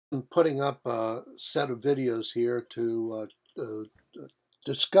I'm putting up a set of videos here to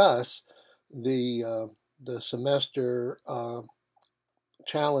discuss the semester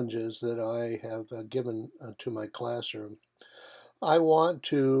challenges that I have given to my classroom. I want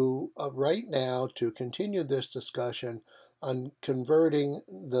to right now to continue this discussion on converting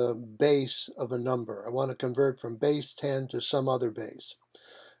the base of a number. I want to convert from base 10 to some other base.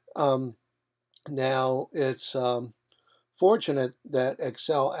 Now it's fortunate that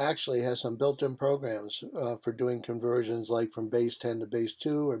Excel actually has some built-in programs for doing conversions like from base 10 to base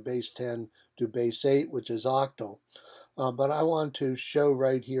 2 or base 10 to base 8, which is octal. But I want to show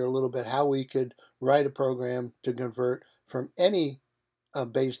right here a little bit how we could write a program to convert from any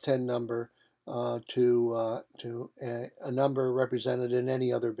base 10 number to a number represented in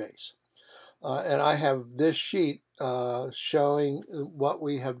any other base. And I have this sheet showing what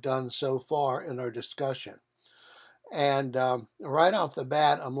we have done so far in our discussion. And right off the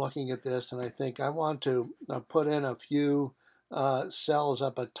bat, I'm looking at this and I think I want to put in a few cells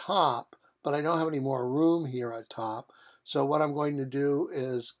up at top, but I don't have any more room here at top. So what I'm going to do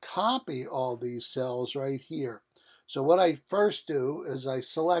is copy all these cells right here. So what I first do is I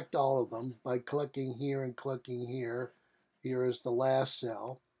select all of them by clicking here and clicking here. Here is the last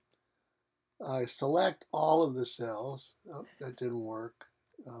cell. I select all of the cells. Oh, that didn't work.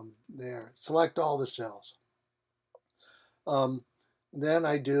 There. Select all the cells. Then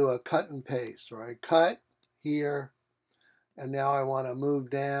I do a cut and paste, where I cut here, and now I want to move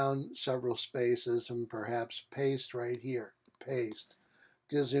down several spaces and perhaps paste right here. Paste.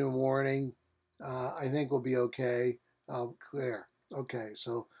 Gives you a warning. I think we'll be okay. Clear. Okay,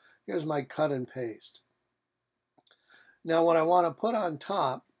 so here's my cut and paste. Now what I want to put on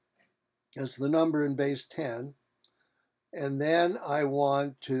top is the number in base 10, and then I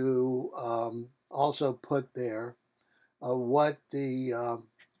want to also put there what the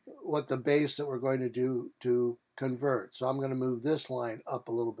base that we're going to do to convert. So I'm going to move this line up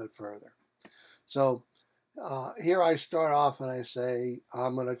a little bit further. So here I start off and I say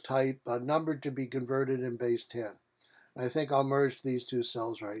I'm going to type a number to be converted in base 10. And I think I'll merge these two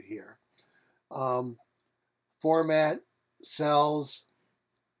cells right here. Format, cells,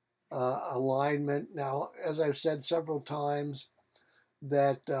 alignment. Now, as I've said several times,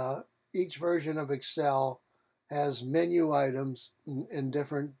 that each version of Excel has menu items in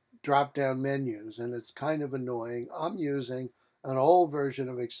different drop-down menus, and it's kind of annoying. I'm using an old version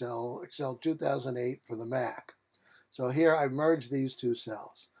of Excel 2008 for the Mac. So here I've merged these two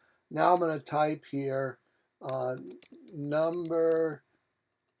cells. Now I'm going to type here number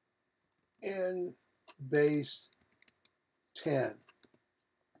in base 10.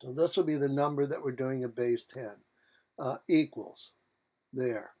 So this will be the number that we're doing in base 10, equals,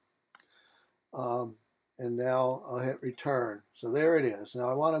 there. And now I'll hit return. So there it is.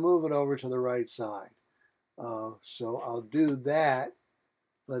 Now I want to move it over to the right side. So I'll do that,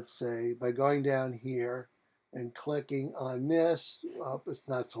 let's say, by going down here and clicking on this. Well, it's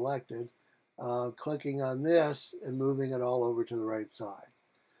not selected. Clicking on this and moving it all over to the right side.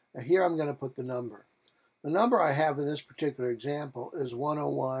 Now here I'm going to put the number. The number I have in this particular example is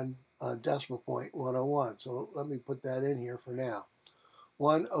 101 decimal point 101. So let me put that in here for now.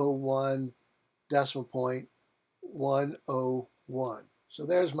 101 decimal point 101. So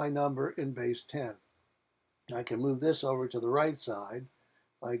there's my number in base 10. I can move this over to the right side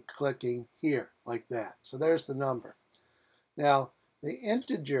by clicking here like that. So there's the number. Now the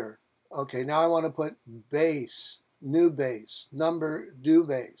integer, okay, now I want to put base, new base, number due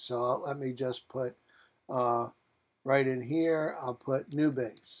base. So let me just put right in here, I'll put new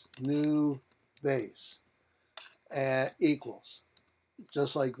base, equals,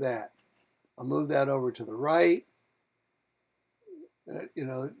 just like that. I'll move that over to the right. You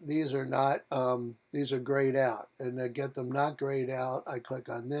know, these are not, these are grayed out. And to get them not grayed out, I click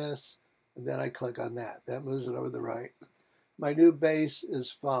on this, and then I click on that. That moves it over to the right. My new base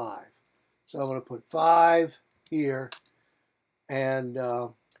is 5. So I'm going to put 5 here and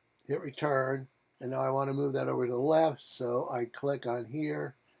hit return. And now I want to move that over to the left, so I click on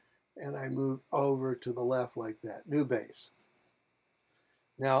here, and I move over to the left like that, new base.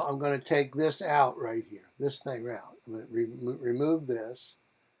 Now I'm going to take this out right here, this thing out. I'm going to remove this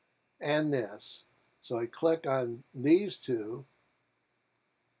and this. So I click on these two,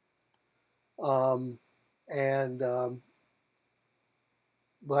 but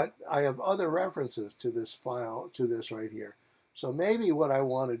I have other references to this file, to this right here. So maybe what I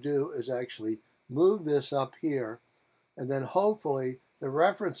want to do is actually move this up here, and then hopefully the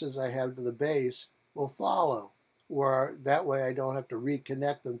references I have to the base will follow, where that way I don't have to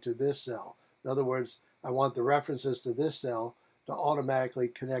reconnect them to this cell. In other words, I want the references to this cell to to automatically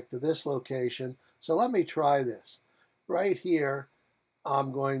connect to this location. So let me try this. Right here,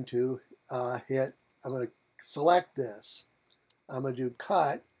 I'm going to I'm going to select this. I'm going to do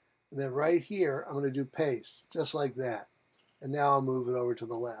cut, and then right here, I'm going to do paste, just like that. And now I'll move it over to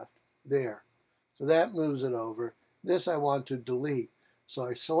the left. There. So that moves it over. This I want to delete. So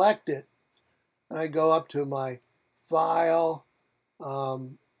I select it, and I go up to my file.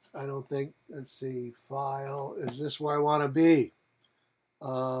 I don't think, let's see, file, is this where I want to be?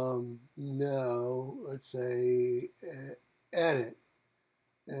 No, let's say edit.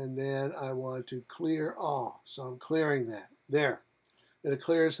 And then I want to clear all. So I'm clearing that. There. It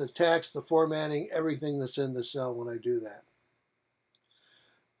clears the text, the formatting, everything that's in the cell when I do that.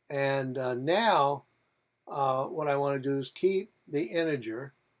 And now what I want to do is keep the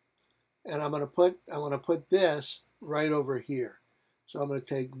integer, and I'm going to put this right over here. So I'm going to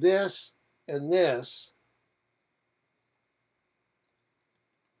take this and this.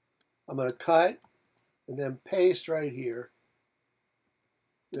 I'm going to cut and then paste right here.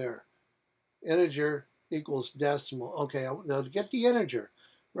 There. Integer equals decimal. Okay, now to get the integer,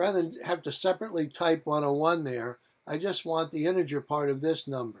 rather than have to separately type 101 there, I just want the integer part of this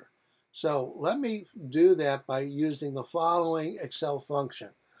number. So let me do that by using the following Excel function.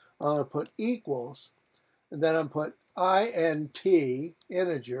 I'm going to put equals, and then I'm going to put int,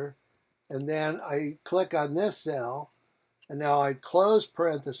 integer, and then I click on this cell, and now I close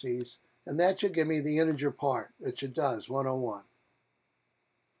parentheses, and that should give me the integer part, which it does, 101.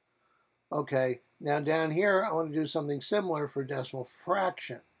 Okay, now down here, I want to do something similar for decimal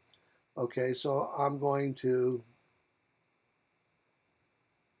fraction. Okay, so I'm going to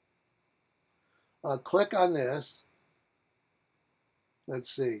click on this.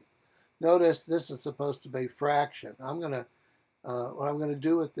 Let's see. Notice this is supposed to be fraction. What I'm going to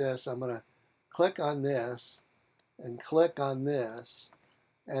do with this, I'm going to click on this and click on this,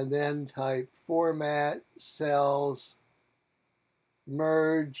 and then type format, cells,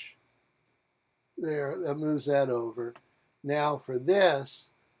 merge. There, that moves that over. Now for this,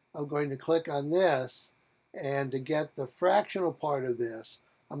 I'm going to click on this, and to get the fractional part of this,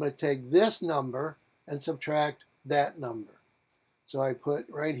 I'm going to take this number and subtract that number. So I put,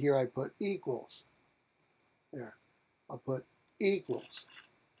 right here, I put equals. There, I'll put equals.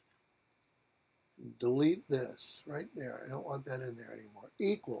 Delete this right there. I don't want that in there anymore.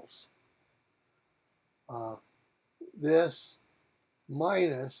 Equals. This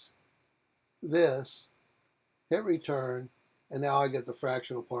minus this, hit return, and now I get the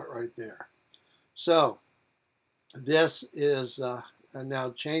fractional part right there. So this is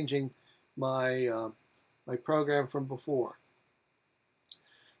now changing my, my program from before.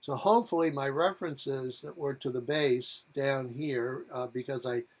 So hopefully my references that were to the base down here, because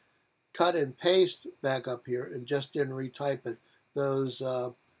I cut and paste back up here and just didn't retype it, those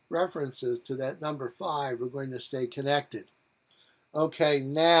references to that number 5 are going to stay connected. Okay,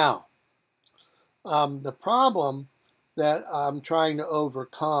 now the problem that I'm trying to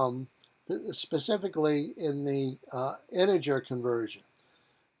overcome, specifically in the integer conversion.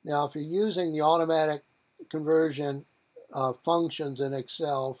 Now, if you're using the automatic conversion functions in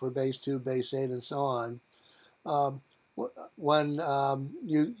Excel for base 2, base 8, and so on, when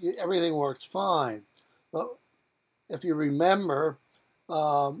everything works fine. But if you remember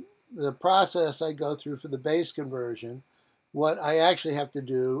the process I go through for the base conversion, what I actually have to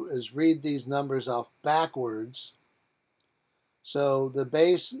do is read these numbers off backwards. So the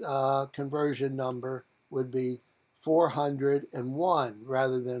base conversion number would be 401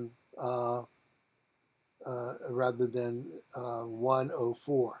 rather than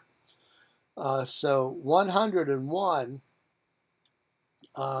 104. So 101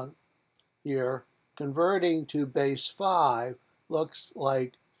 here, converting to base 5, looks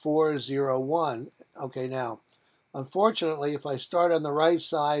like 401. Okay, now, unfortunately, if I start on the right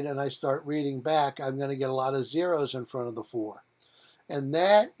side and I start reading back, I'm going to get a lot of zeros in front of the 4. And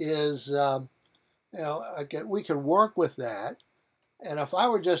that is, again, we could work with that. And if I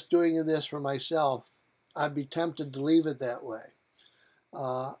were just doing this for myself, I'd be tempted to leave it that way.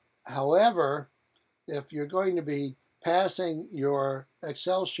 However, if you're going to be passing your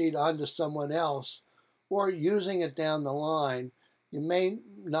Excel sheet on to someone else or using it down the line, you may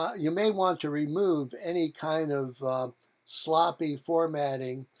want to remove any kind of sloppy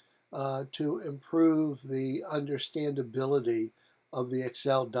formatting to improve the understandability of the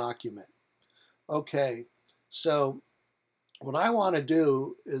Excel document. Okay, so what I want to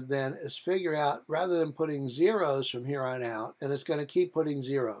do is figure out, rather than putting zeros from here on out, and it's going to keep putting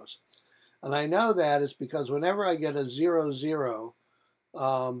zeros. And I know that is because whenever I get a 0, 0,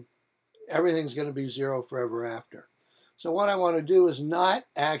 everything's going to be 0 forever after. So what I want to do is not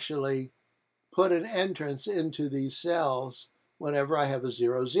actually put an entrance into these cells whenever I have a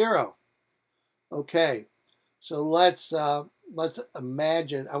 0, 0. Okay, so let's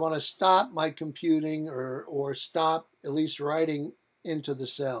imagine I want to stop my computing or stop at least writing into the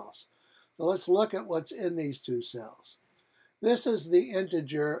cells. So let's look at what's in these two cells. This is the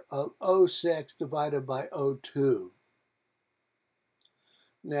integer of 06 divided by 02.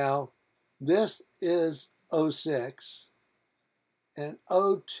 Now, this is 06, and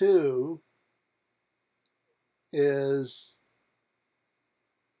 02 is,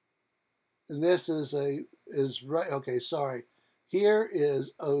 and this is right, okay, sorry. Here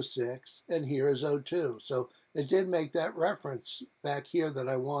is 06, and here is 02. So it did make that reference back here that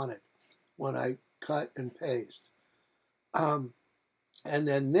I wanted when I cut and paste. And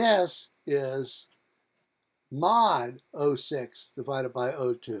then this is mod 06 divided by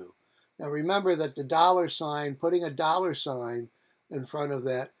 02. Now remember that the dollar sign, putting a dollar sign in front of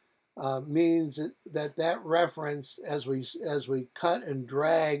that means that reference, as we cut and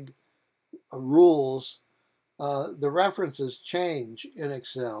drag rules, the references change in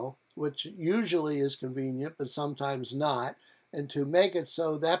Excel, which usually is convenient, but sometimes not. And to make it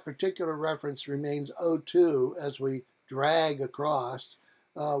so that particular reference remains 02 as we drag across,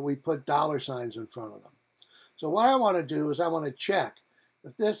 we put dollar signs in front of them. So what I want to do is I want to check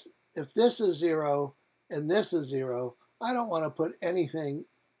if this is 0 and this is 0. I don't want to put anything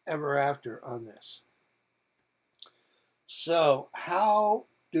ever after on this. So how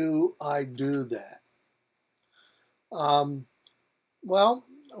do I do that? Well,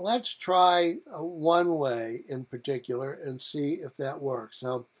 let's try one way in particular and see if that works.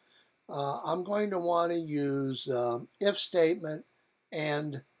 So I'm going to want to use if statement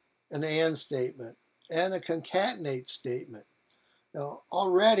and an and statement and a concatenate statement. Now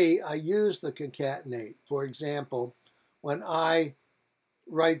already I use the concatenate. For example, when I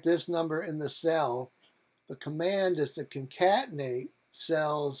write this number in the cell, the command is to concatenate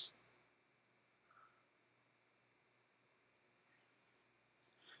cells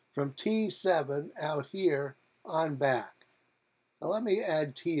from T7 out here on back. Now let me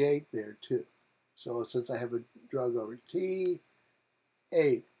add T8 there too. So since I have a drug over T8,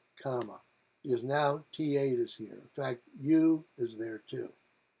 comma, because now T8 is here. In fact, U is there too.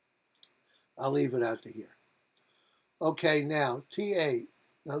 I'll leave it out to here. Okay, now T8.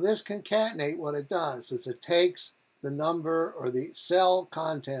 Now this concatenate, what it does is it takes the number or the cell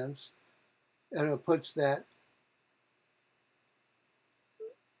contents and it puts that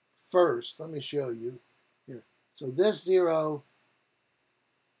first. Let me show you here. So this 0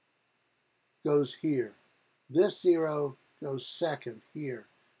 goes here. This 0 goes second here.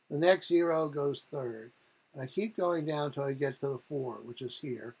 The next 0 goes third. And I keep going down until I get to the 4, which is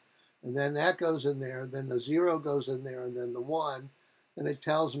here. And then that goes in there. Then the 0 goes in there, and then the 1. And it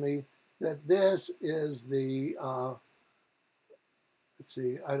tells me that this is the, let's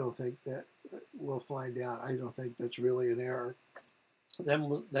see, I don't think that, we'll find out. I don't think that's really an error.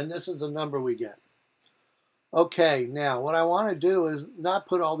 Then this is the number we get. Okay, now what I want to do is not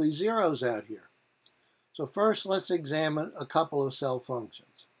put all these zeros out here. So first let's examine a couple of cell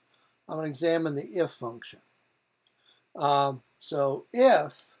functions. I'm going to examine the if function. So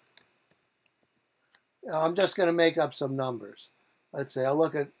if, I'm just going to make up some numbers. Let's say I'll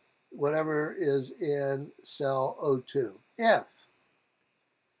look at whatever is in cell O2. If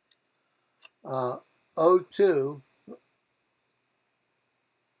O2,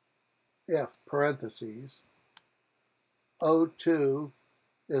 if parentheses, O2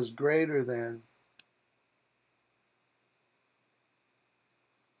 is greater than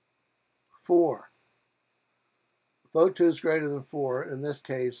 4. If O2 is greater than 4, in this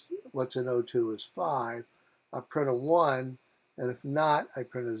case, what's in O2 is 5, I print a 1, and if not, I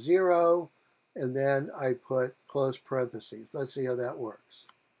print a 0, and then I put close parentheses. Let's see how that works.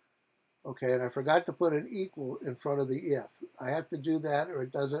 Okay, and I forgot to put an equal in front of the if. I have to do that or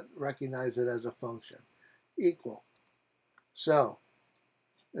it doesn't recognize it as a function. Equal. So,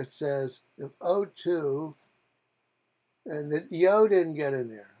 it says if O2, and the O didn't get in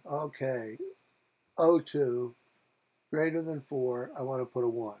there. Okay, O2 greater than 4, I want to put a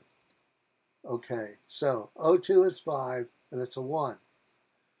 1. Okay, so O2 is 5 and it's a 1.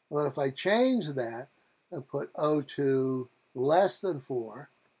 But if I change that and put O2 less than 4,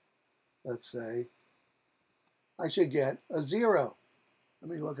 let's say, I should get a 0.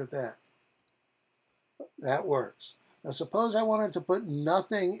 Let me look at that. That works. Now suppose I wanted to put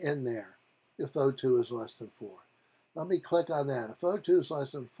nothing in there if O2 is less than 4. Let me click on that. If O2 is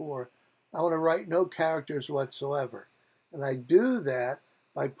less than 4, I want to write no characters whatsoever. And I do that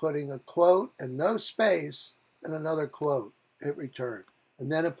by putting a quote and no space and another quote, hit return.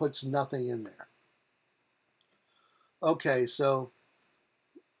 And then it puts nothing in there. Okay, so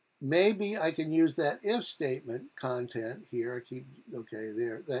maybe I can use that if statement content here. I keep, okay,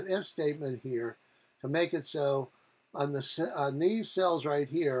 there. That if statement here to make it so on these cells right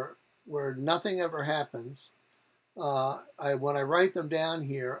here where nothing ever happens, when I write them down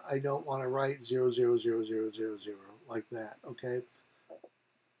here, I don't want to write 0, 0, 0, 0, 0, 0 like that, okay?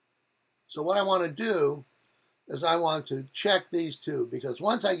 So what I want to do is I want to check these two, because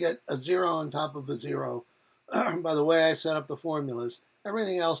once I get a 0 on top of a 0, by the way I set up the formulas,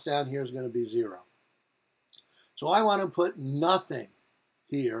 everything else down here is going to be 0. So I want to put nothing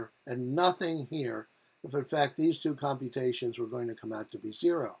here and nothing here if in fact these two computations were going to come out to be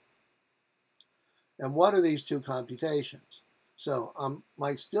 0. And what are these two computations? So I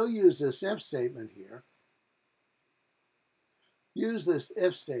might still use this if statement here. Use this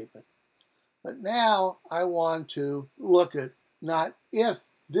if statement. But now I want to look at not if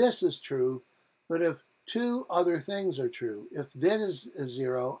this is true, but if two other things are true. If this is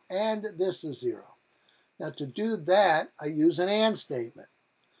 0 and this is 0. Now to do that, I use an AND statement.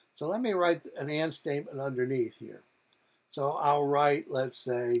 So let me write an AND statement underneath here. So I'll write, let's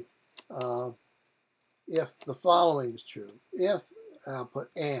say, if the following is true. If, I'll put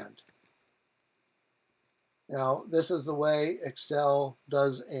AND. Now, this is the way Excel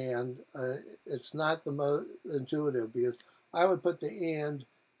does AND. It's not the most intuitive because I would put the AND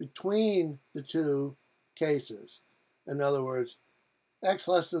between the two cases. In other words, x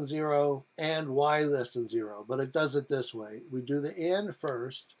less than 0 and y less than 0. But it does it this way. We do the AND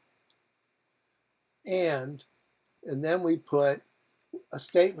first, and then we put a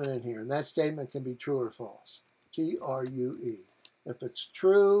statement in here. And that statement can be true or false. T-R-U-E. If it's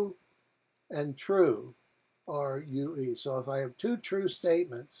true and true, R-U-E. So if I have two true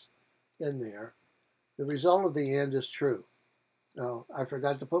statements in there, the result of the AND is true. Now, I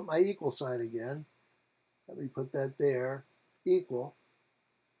forgot to put my equal sign again. Let me put that there. Equal.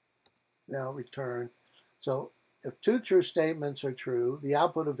 Now return. So if two true statements are true, the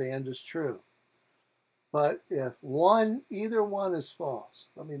output of AND is true. But if either one is false,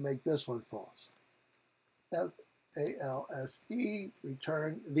 let me make this one false. F-A-L-S-E,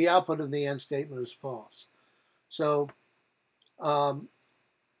 return. The output of the AND statement is false. So the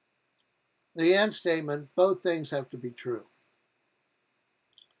AND statement, both things have to be true.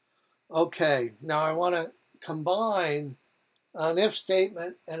 Okay, now I want to combine an if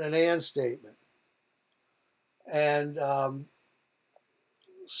statement and an AND statement. And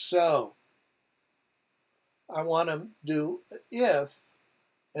so I want to do if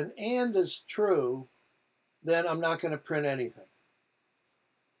an AND is true, then I'm not going to print anything.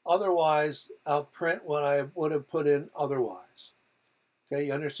 Otherwise, I'll print what I would have put in otherwise. Okay,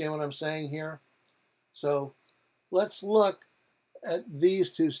 you understand what I'm saying here? So let's look at these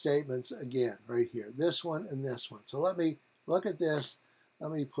two statements again, right here. This one and this one. So let me look at this.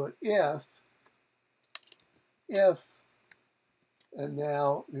 Let me put if, and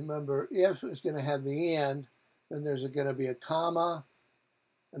now remember, if is going to have the AND, then there's going to be a comma,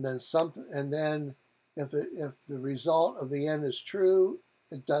 and then something, and then if the result of the AND is true,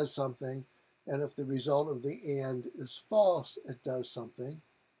 it does something, and if the result of the AND is false, it does something.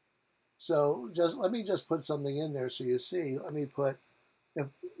 So let me just put something in there so you see. Let me put, if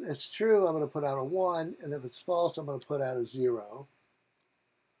it's true, I'm going to put out a 1, and if it's false, I'm going to put out a 0.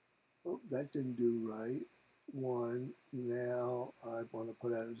 Oh, that didn't do right. 1, now I want to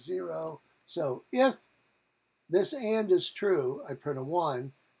put out a 0. So if this AND is true, I print a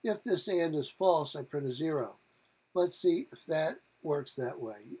 1. If this AND is false, I print a 0. Let's see if that works that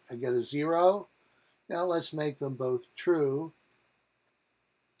way. I get a 0. Now let's make them both true.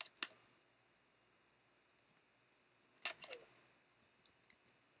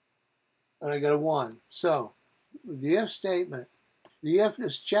 And I get a 1. So the if statement, the if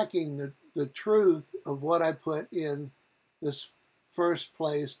is checking the truth of what I put in this first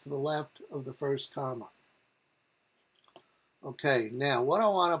place to the left of the first comma. Okay, now what I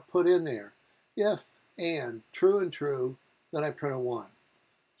want to put in there, if and true, then I print a 1.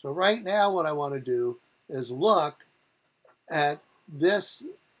 So right now what I want to do is look at this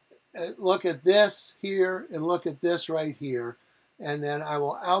here and look at this right here, and then I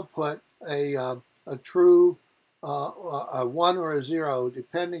will output a true, a 1 or a 0,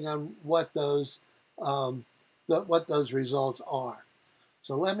 depending on what those results are.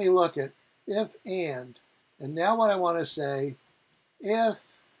 So let me look at if and now what I want to say,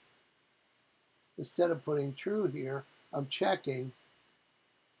 if, instead of putting true here, I'm checking,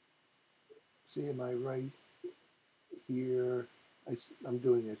 see, am I right here? I'm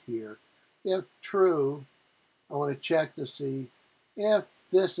doing it here. If true, I want to check to see if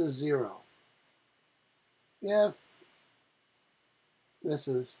this is 0. If this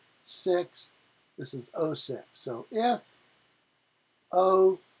is 6, this is 06. So if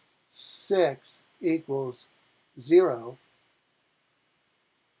 06 equals 0,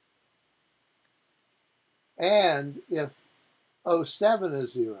 and if 07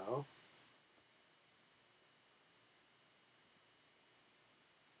 is 0,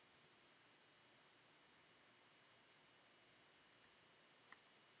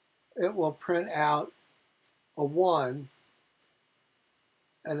 it will print out a 1,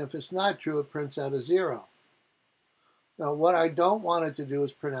 and if it's not true, it prints out a 0. Now, what I don't want it to do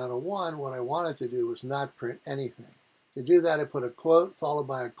is print out a 1. What I want it to do is not print anything. To do that, I put a quote followed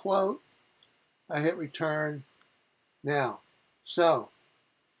by a quote. I hit return. Now, so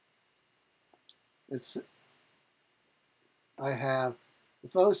I have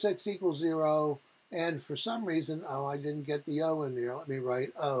if 06 equals 0, and for some reason, I didn't get the O in there. Let me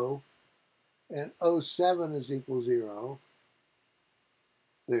write O. And 07 is equal 0.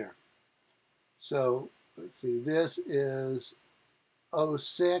 There. So let's see, this is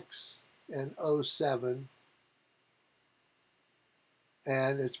 06 and 07.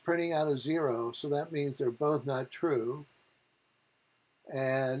 And it's printing out a 0, so that means they're both not true.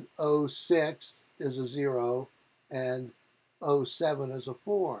 And 06 is a 0, and 07 is a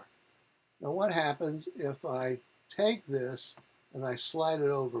 4. Now what happens if I take this and I slide it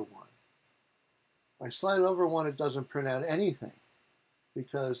over 1? If I slide it over 1, it doesn't print out anything,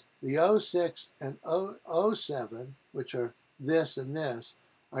 because the 06 and 07, which are this and this,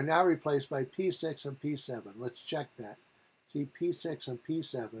 are now replaced by P6 and P7. Let's check that. See, P6 and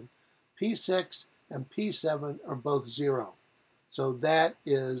P7. P6 and P7 are both 0. So that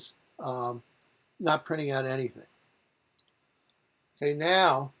is not printing out anything. Okay,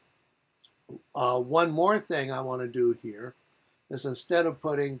 now, one more thing I want to do here is instead of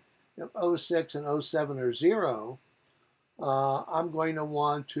putting 06 and 07 are 0, I'm going to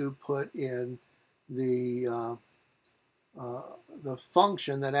want to put in the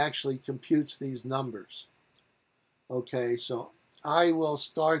function that actually computes these numbers. Okay, so I will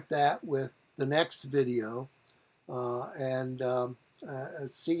start that with the next video, and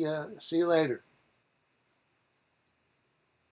see you later.